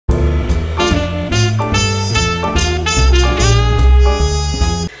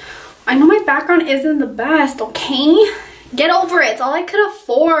background isn't the best, okay? Get over it. It's all I could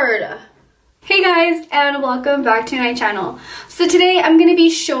afford. Hey guys, and welcome back to my channel. So today I'm going to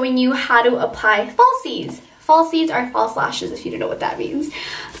be showing you how to apply falsies. Falsies are false lashes, if you don't know what that means.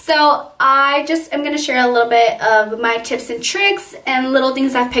 So I just am going to share a little bit of my tips and tricks and little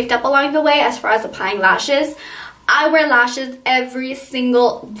things I've picked up along the way as far as applying lashes. I wear lashes every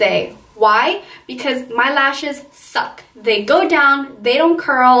single day. Why? Because my lashes suck. They go down, they don't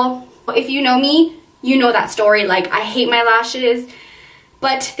curl. If you know me, you know that story. Like, I hate my lashes,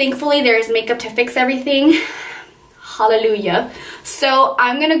 but thankfully there is makeup to fix everything. Hallelujah. So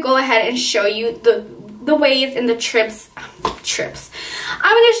I'm gonna go ahead and show you the ways and the trips. I'm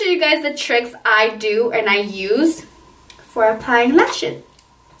gonna show you guys the tricks I do and I use for applying lashes.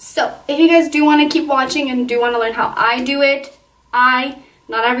 So if you guys do want to keep watching and do want to learn how I do it,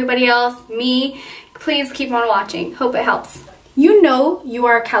 not everybody else, me, please keep on watching. Hope it helps. You know you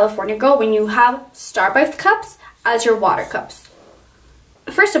are a California girl when you have Starbucks cups as your water cups.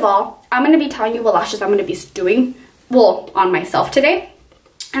 First of all, I'm going to be telling you what lashes I'm going to be doing, well, on myself today.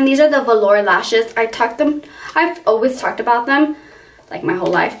 And these are the Velour lashes. I've always talked about them like my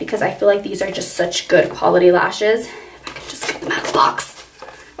whole life because I feel like these are just such good quality lashes. If I can just get them out of the box.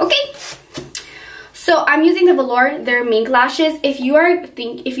 Okay. So I'm using the Velour, they're mink lashes. If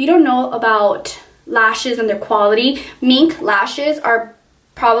you don't know about lashes and their quality, mink lashes are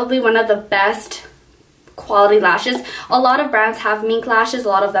probably one of the best quality lashes. A lot of brands have mink lashes, a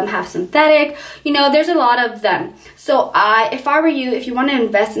lot of them have synthetic, you know, there's a lot of them. So if I were you, if you want to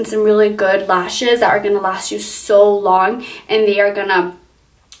invest in some really good lashes that are going to last you so long and they are going to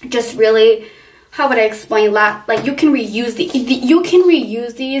just really, how would I explain, like you can reuse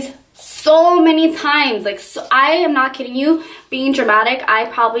these so many times. Like, so I am not kidding you, being dramatic, I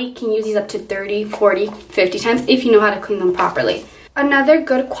probably can use these up to 30, 40, 50 times if you know how to clean them properly. Another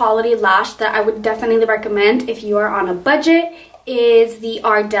good quality lash that I would definitely recommend if you are on a budget is the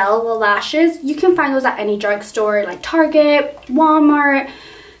Ardell Lashes. You can find those at any drugstore like Target, Walmart,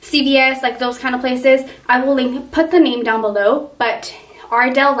 CVS, like those kind of places. I will put the name down below, but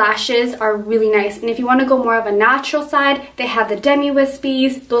Ardell Lashes are really nice. And if you want to go more of a natural side, they have the Demi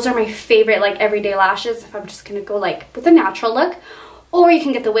wispies. Those are my favorite like everyday lashes if I'm just going to go like with a natural look. Or you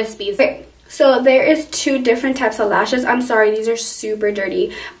can get the wispies. Okay, so there is two different types of lashes. I'm sorry, these are super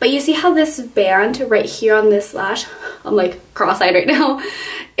dirty. But you see how this band right here on this lash, I'm like cross-eyed right now,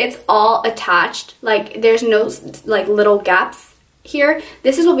 it's all attached. Like there's no like little gaps here.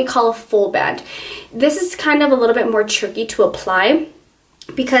 This is what we call a full band. This is kind of a little bit more tricky to apply.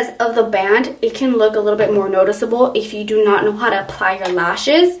 Because of the band, it can look a little bit more noticeable if you do not know how to apply your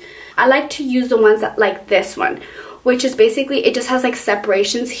lashes. I like to use the ones that like this one, which is basically, it just has like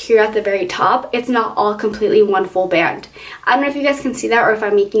separations here at the very top. It's not all completely one full band. I don't know if you guys can see that or if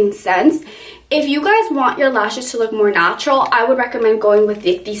I'm making sense. If you guys want your lashes to look more natural, I would recommend going with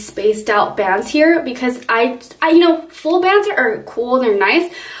these spaced out bands here because I you know, full bands are cool, they're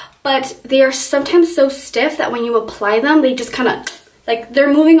nice, but they are sometimes so stiff that when you apply them, they just kind of, like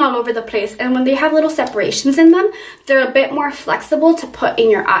they're moving all over the place, and when they have little separations in them, they're a bit more flexible to put in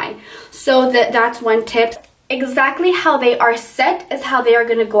your eye. So that's one tip. Exactly how they are set is how they are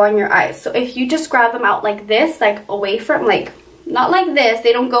going to go on your eyes. So if you just grab them out like this, like away from, like not like this,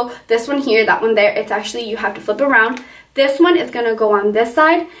 they don't go this one here, that one there. It's actually, you have to flip around. This one is going to go on this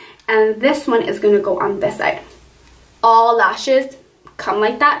side and this one is going to go on this side. All lashes come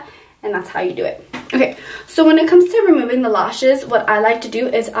like that, and that's how you do it. Okay, so when it comes to removing the lashes, what I like to do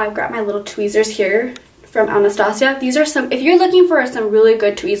is I grab my little tweezers here from Anastasia. These are some, if you're looking for some really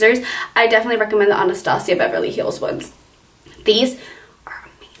good tweezers, I definitely recommend the Anastasia Beverly Hills ones. These are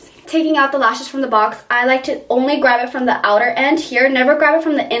amazing. Taking out the lashes from the box, I like to only grab it from the outer end here. Never grab it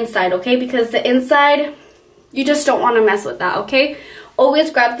from the inside, okay? Because the inside, you just don't want to mess with that, okay?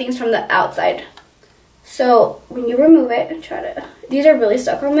 Always grab things from the outside. So when you remove it, these are really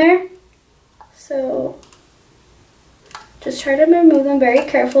stuck on there. So just try to remove them very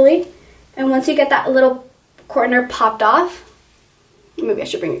carefully. And once you get that little corner popped off, maybe I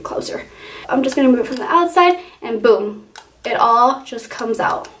should bring it closer. I'm just going to move it from the outside and boom, it all just comes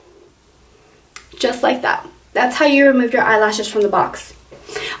out. Just like that. That's how you remove your eyelashes from the box.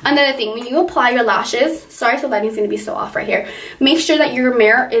 Another thing, when you apply your lashes, sorry if the lighting's going to be so off right here, make sure that your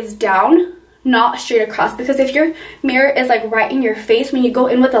mirror is down, not straight across. Because if your mirror is like right in your face, when you go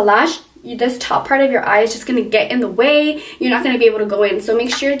in with a lash, this top part of your eye is just going to get in the way. You're not going to be able to go in. So make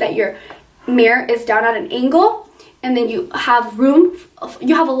sure that your mirror is down at an angle, and then you have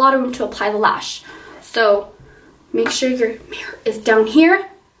a lot of room to apply the lash. So make sure your mirror is down here,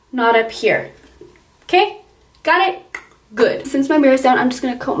 not up here. Okay? Got it? Good. Since my mirror is down, I'm just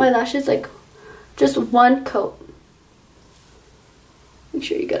going to coat my lashes like Just one coat. Make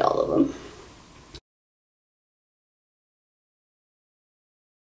sure you get all of them.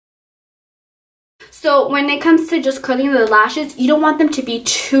 So when it comes to just curling the lashes, you don't want them to be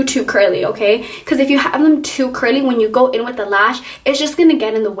too curly, okay? Because if you have them too curly, when you go in with the lash, it's just gonna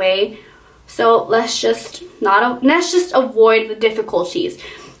get in the way. So let's just avoid the difficulties.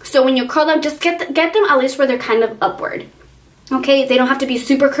 So when you curl them, just get them at least where they're kind of upward. Okay, they don't have to be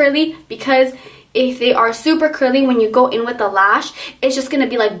super curly, because if they are super curly, when you go in with the lash, it's just gonna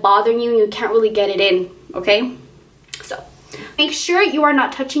be like bothering you and you can't really get it in, okay? So make sure you are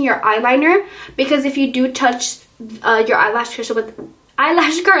not touching your eyeliner, because if you do touch your eyelash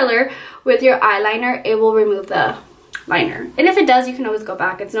curler with your eyeliner, it will remove the liner. And if it does, you can always go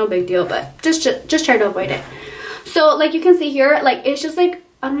back. It's no big deal, but just try to avoid it. So like you can see here, like it's just like,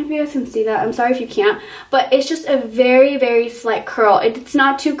 I don't know if you guys can see that. I'm sorry if you can't, but it's just a very slight curl. It's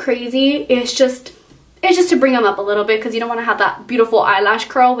not too crazy. It's just to bring them up a little bit, because you don't want to have that beautiful eyelash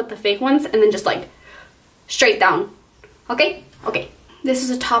curl with the fake ones and then just like straight down. Okay? Okay. This is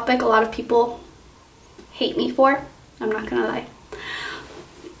a topic a lot of people hate me for. I'm not gonna lie.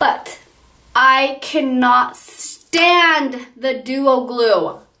 But I cannot stand the Duo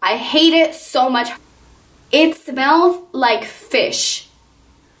Glue. I hate it so much. It smells like fish.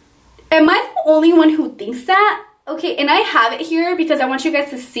 Am I the only one who thinks that? Okay, and I have it here because I want you guys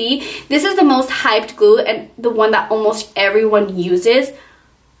to see. This is the most hyped glue and the one that almost everyone uses.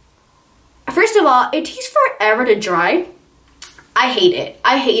 First of all, it takes forever to dry. I hate it.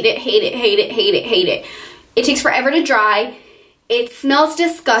 I hate it, hate it, hate it, hate it, hate it. It takes forever to dry. It smells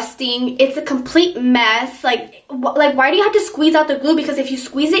disgusting. It's a complete mess. Like why do you have to squeeze out the glue? Because if you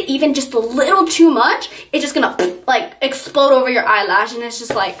squeeze it even just a little too much, it's just gonna like explode over your eyelash, and it's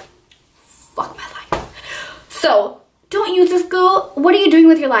just like, fuck my life. So don't use this glue. What are you doing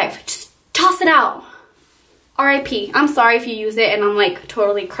with your life? Just toss it out. RIP. I'm sorry if you use it and I'm like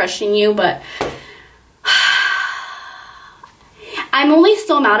totally crushing you, but I'm only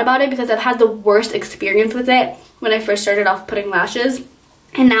so mad about it because I've had the worst experience with it when I first started off putting lashes,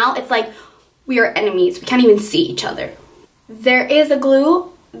 and now it's like we are enemies. We can't even see each other. There is a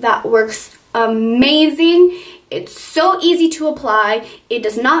glue that works amazing. It's so easy to apply. It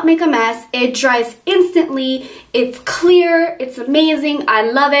does not make a mess. It dries instantly. It's clear. It's amazing. I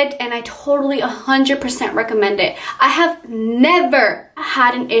love it, and I totally 100% recommend it. I have never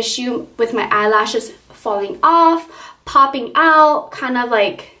had an issue with my eyelashes falling off, popping out, kind of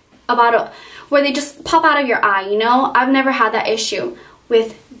like where they just pop out of your eye, you know? I've never had that issue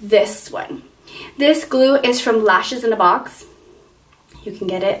with this one. This glue is from Lashes in a Box. You can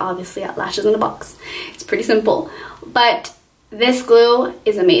get it obviously at Lashes in a Box. It's pretty simple, but this glue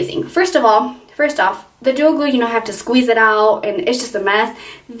is amazing. First off, the Duo Glue, you know, I have to squeeze it out and it's just a mess.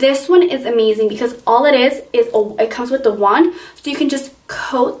 This one is amazing because all it is it comes with the wand, so you can just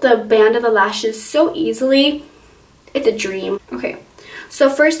coat the band of the lashes so easily. It's a dream. Okay, so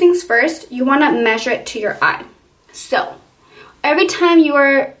first things first, you want to measure it to your eye. So every time you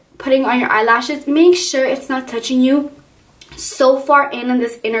are putting on your eyelashes, make sure it's not touching you so far in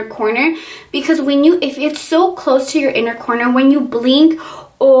this inner corner, because if it's so close to your inner corner, when you blink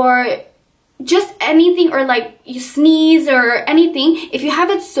or just anything, or like you sneeze or anything, if you have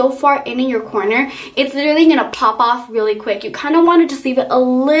it so far in your corner, it's literally gonna pop off really quick. You kind of want to just leave it a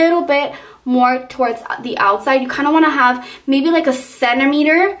little bit more towards the outside. You kind of want to have maybe like a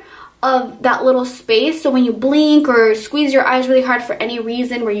centimeter of that little space, so when you blink or squeeze your eyes really hard for any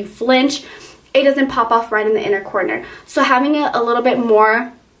reason where you flinch, it doesn't pop off right in the inner corner. So having it a little bit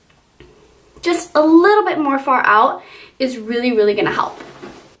more, just a little bit more far out is really gonna help.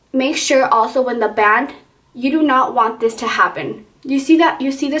 Make sure also when the band, you do not want this to happen. You see that?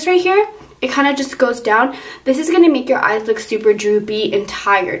 You see this right here? It kind of just goes down. This is gonna make your eyes look super droopy and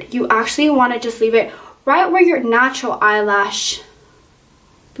tired. You actually want to just leave it right where your natural eyelash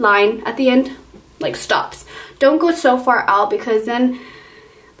line at the end like stops. Don't go so far out, because then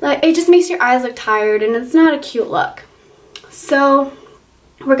like it just makes your eyes look tired and it's not a cute look. So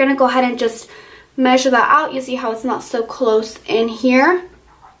we're gonna go ahead and just measure that out. You see how it's not so close in here,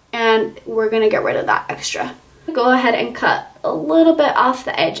 and we're gonna get rid of that extra. Go ahead and cut a little bit off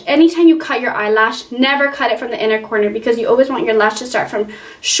the edge. Anytime you cut your eyelash, never cut it from the inner corner, because you always want your lash to start from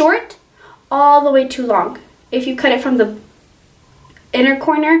short all the way to long. If you cut it from the inner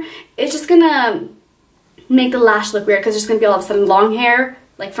corner, it's just gonna make the lash look weird, because there's gonna be all of a sudden long hair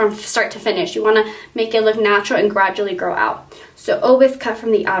like from start to finish. You want to make it look natural and gradually grow out. So always cut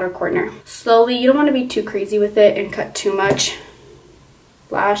from the outer corner slowly. You don't want to be too crazy with it and cut too much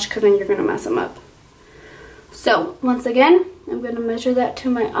lash, because then you're going to mess them up. So once again, I'm going to measure that to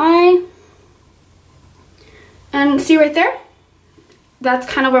my eye. And see right there? That's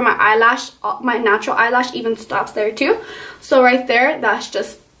kind of where my eyelash, my natural eyelash even stops there too. So right there, that's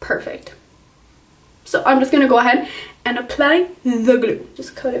just perfect. So I'm just going to go ahead and apply the glue.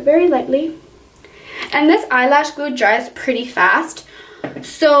 Just coat it very lightly. And this eyelash glue dries pretty fast.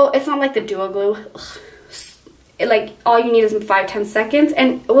 So it's not like the duo glue. Like all you need is 5-10 seconds.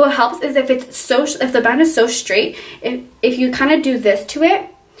 And what helps is if the band is so straight, if you kind of do this to it,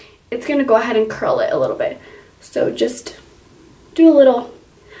 it's going to go ahead and curl it a little bit. So just do a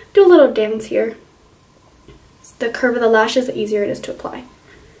little dance here. The curve of the lashes, the easier it is to apply.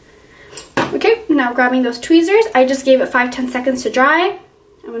 Okay, now grabbing those tweezers, I just gave it 5-10 seconds to dry.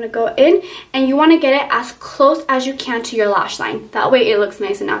 I'm going to go in, and you want to get it as close as you can to your lash line. That way it looks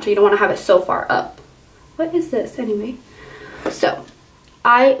nice and natural. You don't want to have it so far up. What is this anyway? So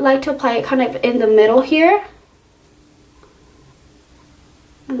I like to apply it kind of in the middle here.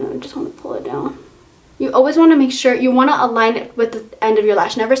 And then I just want to pull it down. You always want to make sure you want to align it with the end of your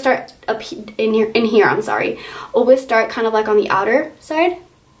lash. Never start up in here. I'm sorry. Always start kind of like on the outer side.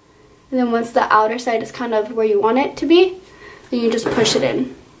 And then once the outer side is kind of where you want it to be, then you just push it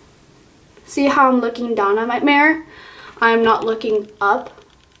in. See how I'm looking down at my mirror? I'm not looking up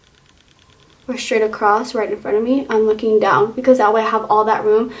or straight across right in front of me. I'm looking down because that way I have all that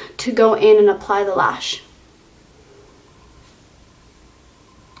room to go in and apply the lash.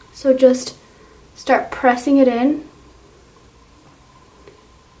 So just start pressing it in.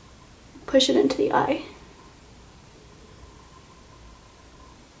 Push it into the eye.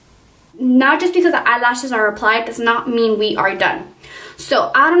 Now just because the eyelashes are applied does not mean we are done.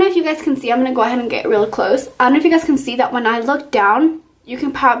 So I don't know if you guys can see, I'm going to go ahead and get real close. I don't know if you guys can see that when I look down, you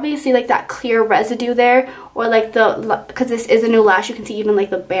can probably see like that clear residue there, or like because this is a new lash, you can see even like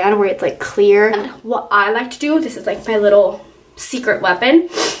the band where it's like clear. And what I like to do, this is like my little secret weapon,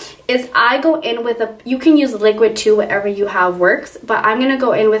 is I go in with you can use liquid too, whatever you have works, but I'm going to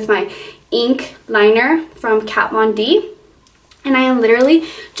go in with my ink liner from Kat Von D. And I am literally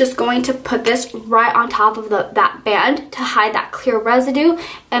just going to put this right on top of that band to hide that clear residue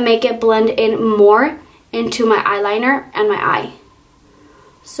and make it blend in more into my eyeliner and my eye.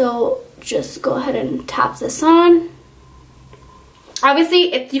 So just go ahead and tap this on.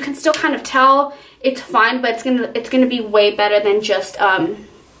 Obviously, you can still kind of tell it's fine, but it's gonna be way better than just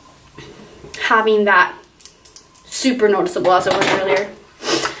having that super noticeable as it was earlier.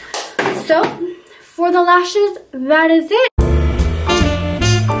 So for the lashes, that is it.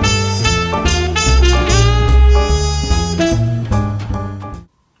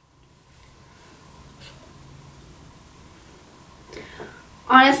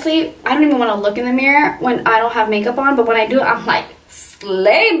 Honestly, I don't even want to look in the mirror when I don't have makeup on, but when I do, I'm like,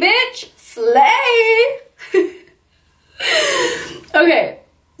 slay, bitch, slay. Okay,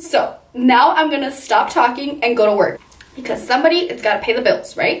 so now I'm going to stop talking and go to work because somebody has got to pay the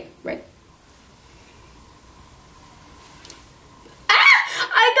bills, right?